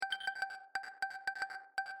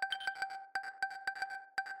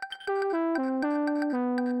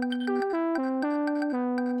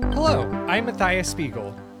I'm Matthias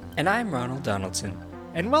Spiegel, And I'm Ronald Donaldson.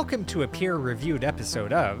 and welcome to a peer-reviewed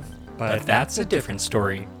episode of But That's a Different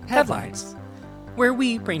Story. Headlines. Where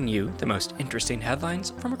we bring you the most interesting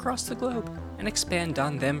headlines from across the globe and expand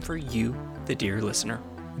on them for you, the dear listener.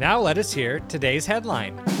 Now let us hear today's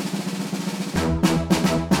headline.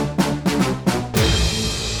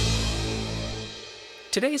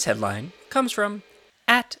 Today's headline comes from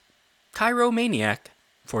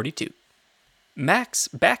 @Chiromaniac42. Mac's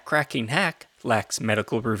back-cracking hack lacks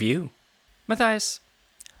medical review. Matthias,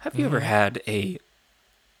 have you ever had a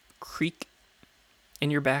creak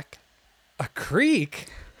in your back? A creek?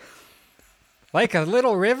 Like a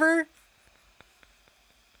little river?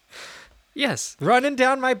 Yes. Running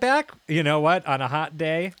down my back? You know what? On a hot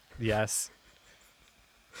day? Yes.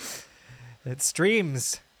 It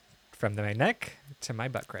streams from my neck to my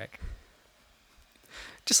butt crack.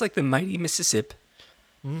 Just like the mighty Mississippi.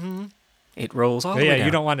 Mm-hmm. It rolls all But the way yeah, down.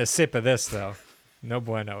 you don't want a sip of this, though. No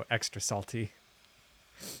bueno. Extra salty.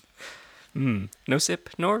 No sip,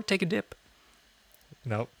 nor take a dip.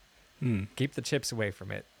 Nope. Keep the chips away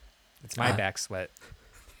from it. It's my back sweat.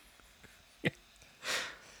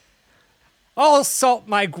 I'll salt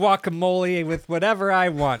my guacamole with whatever I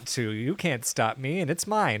want to. You can't stop me, and it's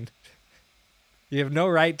mine. You have no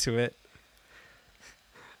right to it.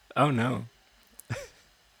 Oh, no.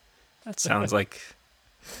 That sounds like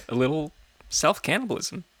a little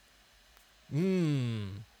self-cannibalism.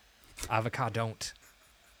 Avocado don't.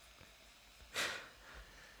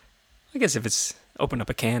 I guess if it's open up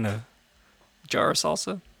a can of jar of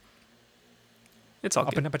salsa, it's all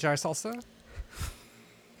Open good. up a jar of salsa?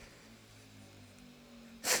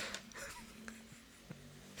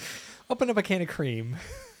 Open up a can of cream.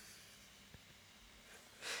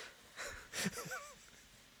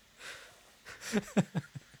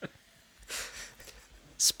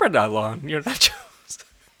 Spread that along your nachos.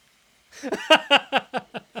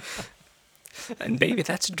 And baby,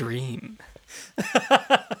 that's a dream.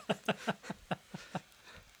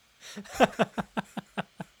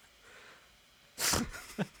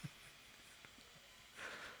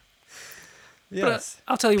 Yes.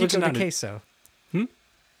 I'll tell you what's Pico not de a- queso.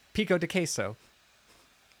 Pico de queso.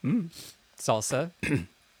 Salsa.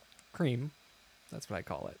 Cream. That's what I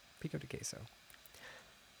call it. Pico de queso.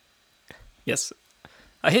 Yes.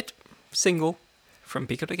 A hit single from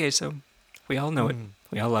Pico de Queso. We all know it.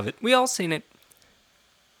 We all love it. We all seen it.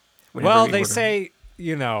 Whenever Well, we they order. say,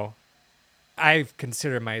 you know, I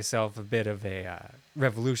consider myself a bit of a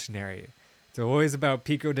revolutionary. It's always about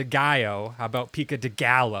Pico de Gallo. How about Pico de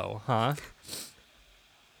Gallo, huh?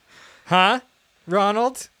 Huh?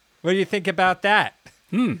 Ronald? What do you think about that?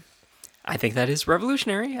 I think that is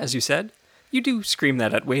revolutionary, as you said. You do scream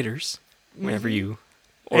that at waiters whenever you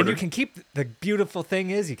order. And you can keep, the beautiful thing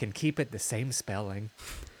is, you can keep it the same spelling.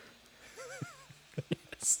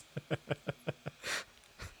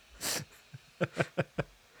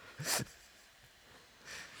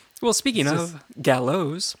 Well, speaking It's of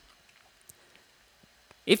gallows,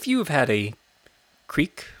 if you've had a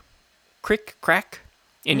crick, crack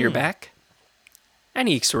in your back,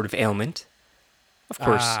 any sort of ailment, of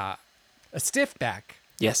course, A stiff back.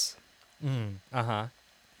 yes, Uh-huh.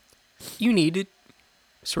 you need it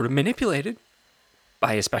sort of manipulated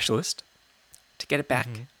by a specialist to get it back.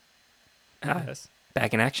 Yes.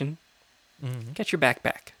 Back in action. Get your back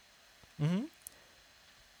back.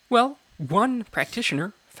 Well, one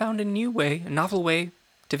practitioner found a novel way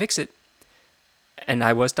to fix it. And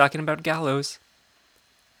I was talking about gallows.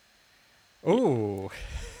 Ooh.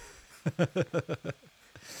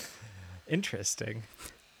 Interesting.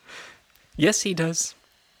 Yes, he does.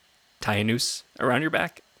 Tie a noose around your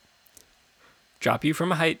back. Drop you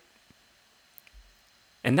from a height.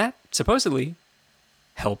 And that, supposedly,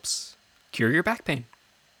 helps cure your back pain.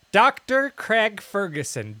 Dr. Craig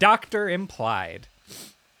Ferguson. Doctor implied.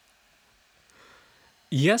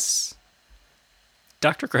 Yes,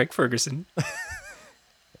 Dr. Craig Ferguson.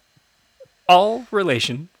 All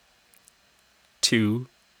relation to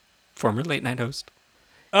former late night host.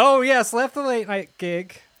 Oh, yes, left the late night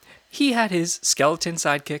gig. He had his skeleton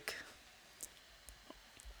sidekick.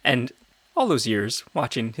 And all those years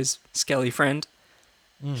watching his skelly friend,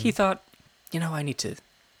 he thought, I need to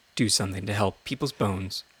do something to help people's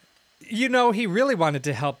bones. You know, he really wanted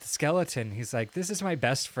to help the skeleton. He's like, this is my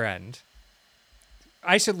best friend.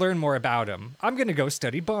 I should learn more about him. I'm going to go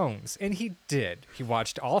study bones. And he did. He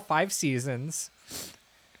watched all 5 seasons.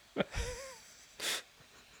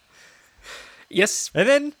 Yes, And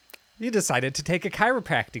then he decided to take a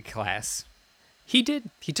chiropractic class. he did.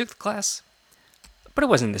 He took the class. But it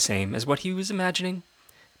wasn't the same as what he was imagining.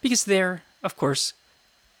 Because there, of course,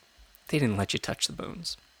 they didn't let you touch the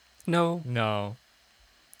bones. No, No.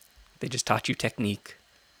 they just taught you technique.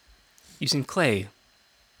 Using clay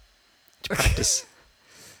to practice.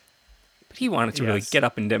 But he wanted to really Yes. get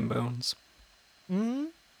up in them bones. Hmm.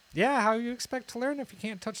 Yeah, how you expect to learn if you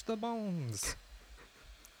can't touch the bones?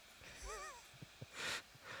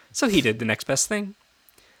 So he did the next best thing.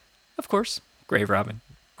 Of course, grave robbing.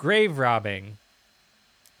 Grave robbing.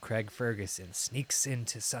 Craig Ferguson sneaks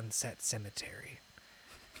into Sunset Cemetery.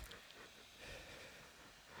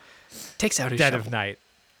 Takes out his Dead shovel. of night.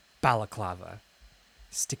 Balaclava.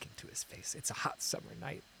 Sticking to his face. It's a hot summer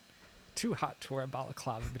night. Too hot to wear a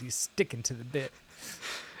balaclava, but he's sticking to the bit.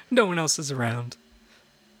 No one else is around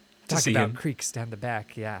to Talk see about him. creaks down the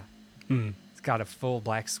back, yeah. Mm. He's got a full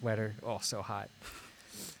black sweater. Oh, so hot.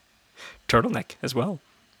 Turtleneck as well.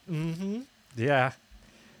 Mm-hmm. Yeah.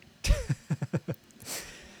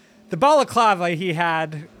 The balaclava he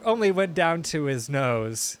had only went down to his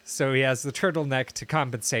nose, so he has the turtleneck to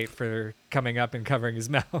compensate for coming up and covering his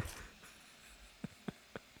mouth.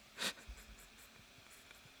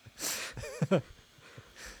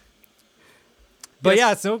 But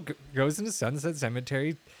yeah, so goes into Sunset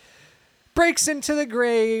Cemetery, breaks into the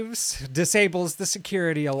graves, disables the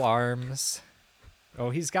security alarms.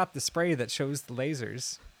 Oh, he's got the spray that shows the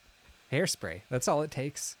lasers. Hairspray. That's all it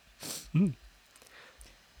takes.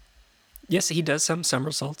 Yes, he does some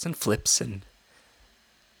somersaults and flips and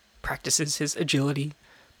practices his agility,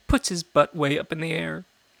 puts his butt way up in the air,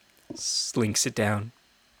 slinks it down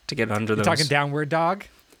to get under You those. talking downward dog?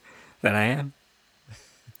 That I am.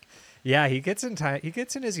 Yeah, he gets in time. He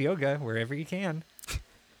gets in his yoga wherever he can.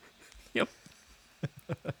 Yep.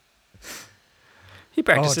 He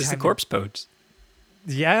practices the time to- corpse pose.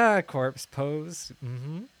 Yeah, corpse pose.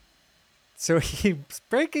 Mm-hmm. So he's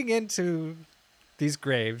breaking into these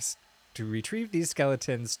graves to retrieve these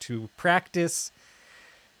skeletons to practice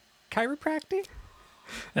chiropractic.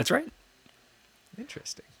 That's right.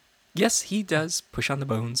 Interesting. Yes, he does push on the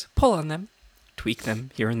bones, pull on them, tweak them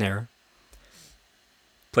here and there.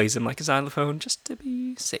 Plays them like a xylophone just to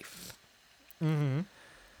be safe. Mm-hmm.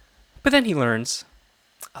 But then he learns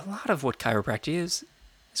a lot of what chiropractic is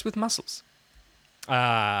with muscles.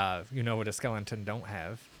 You know what a skeleton don't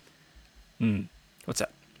have? What's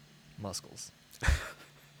that? Muscles.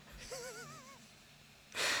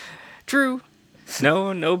 True.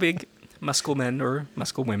 No big muscle men or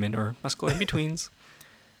muscle women or muscle in-betweens.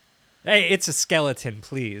 Hey, it's a skeleton,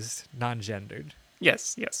 please. Non-gendered.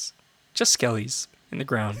 Yes. Just skellies in the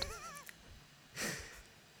ground.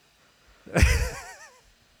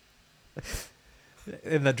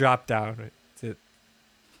 In the drop down, it's a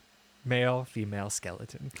male, female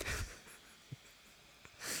skeleton.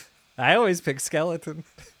 I always pick skeleton.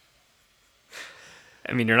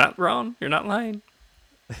 I mean, you're not wrong. You're not lying.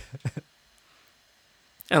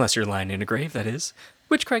 Unless you're lying in a grave, that is.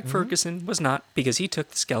 Which Craig Ferguson was not, because he took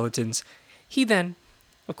the skeletons. He then,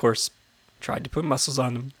 of course, tried to put muscles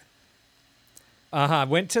on them.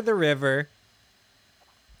 Went to the river,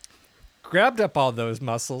 grabbed up all those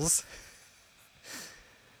muscles,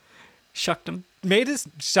 Shucked them.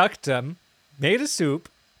 shucked them, made a soup,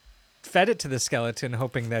 fed it to the skeleton,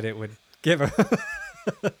 hoping that it would give a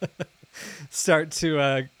start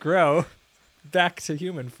to grow back to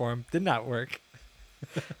human form. Did not work.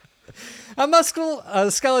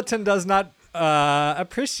 A skeleton does not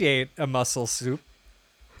appreciate a muscle soup,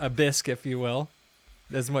 a bisque, if you will,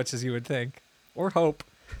 as much as you would think or hope.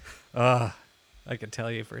 I can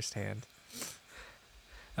tell you firsthand.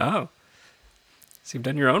 Oh. So you've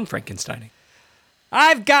done your own Frankensteining.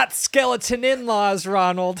 I've got skeleton in-laws,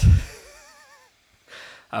 Ronald.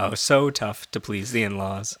 Oh, so tough to please the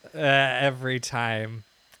in-laws. Every time.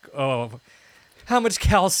 Oh, how much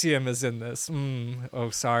calcium is in this?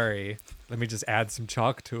 Oh, sorry. Let me just add some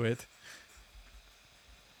chalk to it.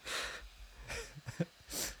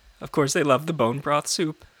 Of course, they love the bone broth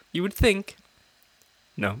soup. You would think.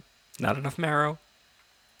 No, not enough marrow.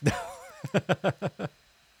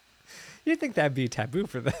 You'd think that'd be taboo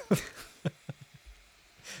for them.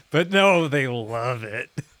 But no, they love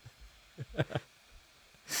it.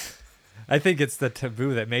 I think it's the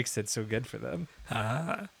taboo that makes it so good for them.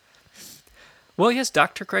 Well, yes,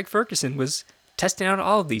 Dr. Craig Ferguson was testing out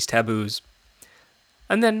all of these taboos.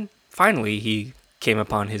 And then, finally, he came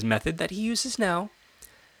upon his method that he uses now.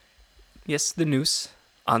 Yes, the noose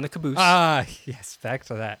on the caboose. Yes, back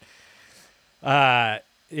to that.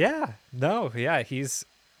 He's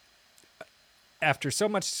after so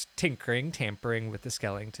much tampering with the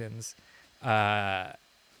skeletons.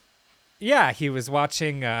 He was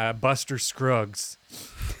watching Buster Scruggs,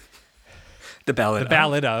 the Ballad the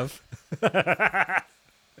Ballad of.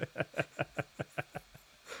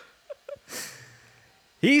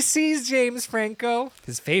 He sees James Franco,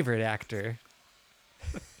 his favorite actor.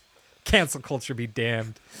 Cancel culture be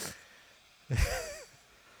damned.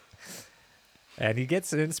 And he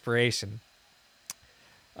gets an inspiration.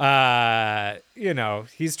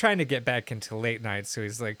 He's trying to get back into late night, so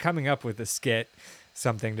he's like coming up with a skit,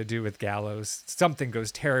 something to do with Gallows. Something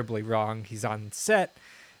goes terribly wrong. He's on set.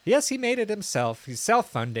 Yes, he made it himself. He's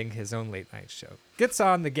self-funding his own late night show. Gets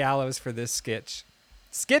on the Gallows for this sketch.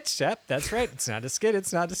 Sketch, yep, that's right. It's not a skit,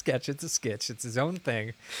 it's not a sketch, it's a sketch. It's his own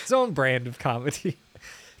thing, his own brand of comedy.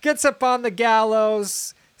 Gets up on the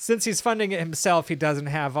Gallows. Since he's funding it himself, he doesn't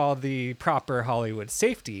have all the proper Hollywood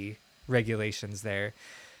safety regulations there.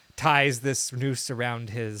 Ties this noose around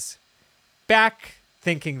his back,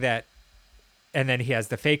 thinking that, and then he has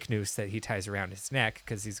the fake noose that he ties around his neck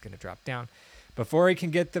because he's going to drop down. Before he can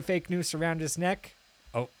get the fake noose around his neck,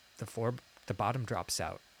 the bottom drops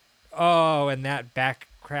out. Oh, and that back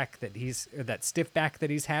crack that stiff back that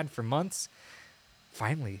he's had for months,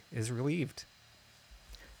 finally is relieved.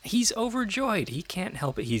 He's overjoyed. He can't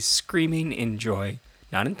help it. He's screaming in joy,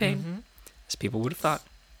 not in pain, as people would have thought.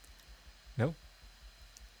 No.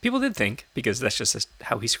 People did think, because that's just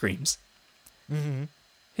how he screams. Mm-hmm.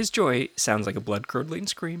 His joy sounds like a blood-curdling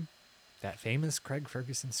scream. That famous Craig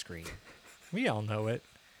Ferguson scream. We all know it.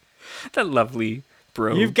 That lovely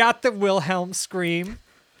bro. You've got the Wilhelm scream,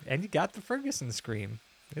 and you got the Ferguson scream.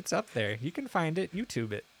 It's up there. You can find it.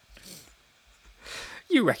 YouTube it.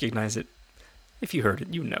 You recognize it. If you heard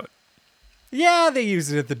it, you know it. Yeah, they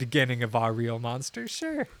use it at the beginning of Our Real Monsters,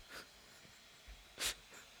 sure.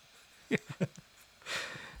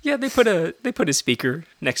 Yeah, they put a speaker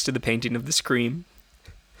next to the painting of the scream.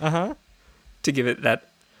 Uh-huh. To give it that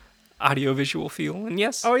audio-visual feel, and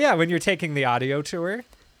yes. Oh, yeah, when you're taking the audio tour,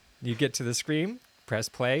 you get to the scream, press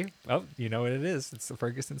play. Oh, you know what it is. It's the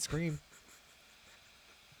Ferguson scream.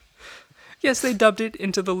 Yes, they dubbed it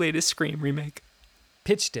into the latest Scream remake.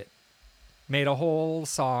 Pitched it. Made a whole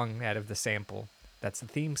song out of the sample. That's the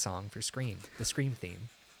theme song for Scream, the Scream theme.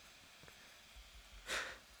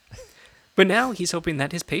 But now he's hoping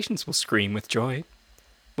that his patients will scream with joy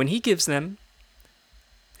when he gives them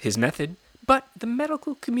his method, but the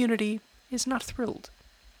medical community is not thrilled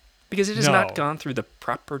because it has not gone through the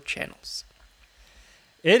proper channels.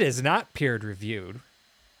 It is not peer-reviewed.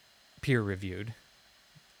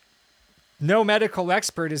 No medical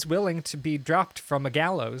expert is willing to be dropped from a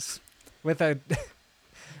gallows with a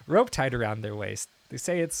rope tied around their waist. They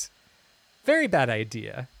say it's a very bad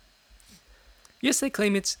idea. Yes, they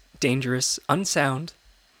claim it's dangerous, unsound,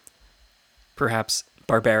 perhaps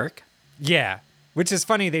barbaric. Yeah, which is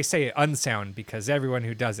funny they say unsound because everyone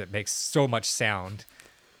who does it makes so much sound.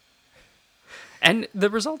 And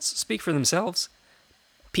the results speak for themselves.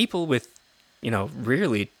 People with,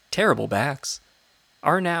 really terrible backs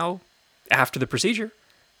are now, after the procedure,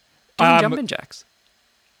 doing jumping jacks.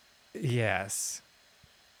 Yes.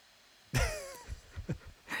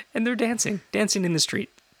 And they're dancing in the street.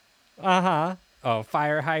 Uh-huh. Oh,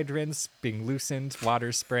 fire hydrants being loosened,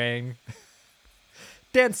 water spraying.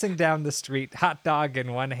 Dancing down the street, hot dog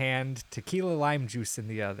in one hand, tequila lime juice in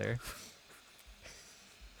the other.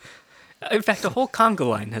 In fact, a whole conga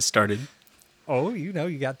line has started. Oh, you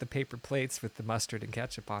got the paper plates with the mustard and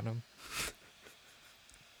ketchup on them.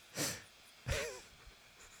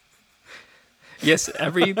 Yes,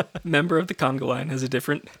 every member of the conga line has a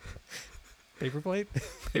different paper plate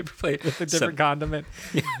with a different condiment.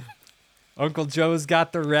 Yeah. Uncle Joe's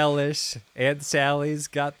got the relish. Aunt Sally's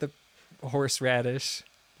got the horseradish.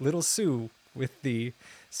 Little Sue with the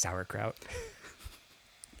sauerkraut.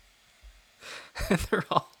 They're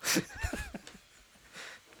all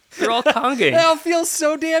congaing. They all feel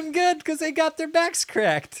so damn good because they got their backs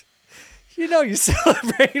cracked. You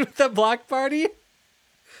celebrate with a block party.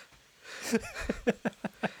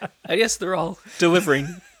 I guess they're all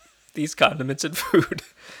delivering these condiments and food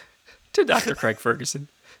to Dr. Craig Ferguson,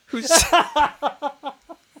 who's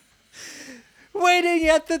waiting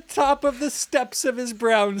at the top of the steps of his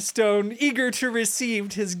brownstone, eager to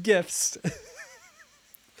receive his gifts.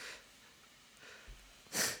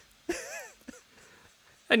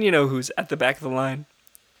 And you know who's at the back of the line?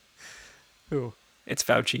 Who? It's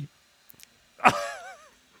Fauci.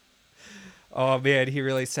 Oh, man, he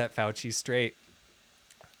really set Fauci straight.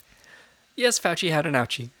 Yes, Fauci had an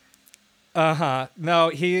ouchie. Uh-huh. No,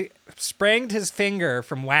 he spranged his finger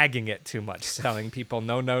from wagging it too much, telling people,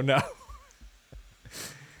 no, no, no.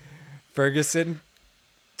 Ferguson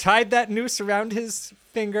tied that noose around his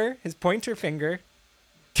finger, his pointer finger,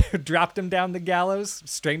 dropped him down the gallows,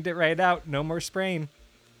 strained it right out. No more sprain.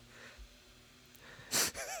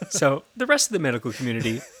 So the rest of the medical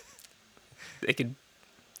community, they could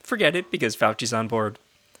forget it because Fauci's on board.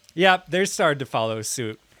 Yep, they're starting to follow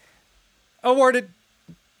suit. Awarded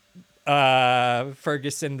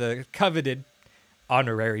Ferguson the coveted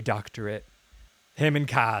honorary doctorate. Him and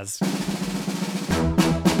Kaz.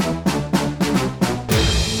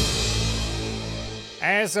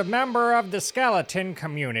 As a member of the skeleton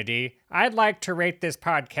community, I'd like to rate this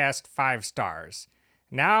podcast 5 stars.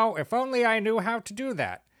 Now, if only I knew how to do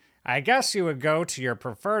that. I guess you would go to your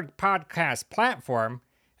preferred podcast platform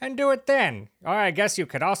and do it then. Or I guess you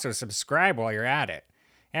could also subscribe while you're at it.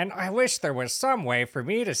 And I wish there was some way for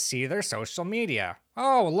me to see their social media.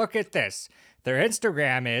 Oh, look at this. Their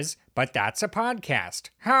Instagram is, but that's a podcast.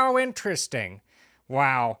 How interesting.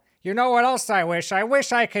 Wow. You know what else I wish? I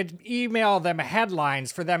wish I could email them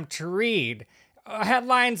headlines for them to read.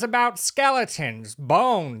 Headlines about skeletons,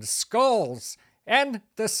 bones, skulls, and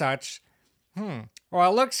the such.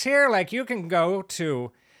 Well, it looks here like you can go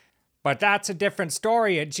to but that's a different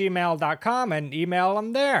story at gmail.com and email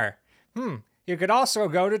them there. You could also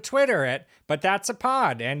go to Twitter at But That's a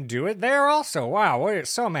Pod and do it there also. Wow, there's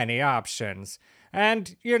so many options.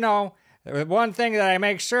 And, you know, one thing that I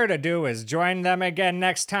make sure to do is join them again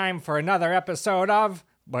next time for another episode of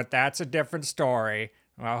But That's a Different Story.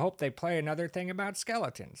 Well, I hope they play another thing about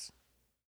skeletons.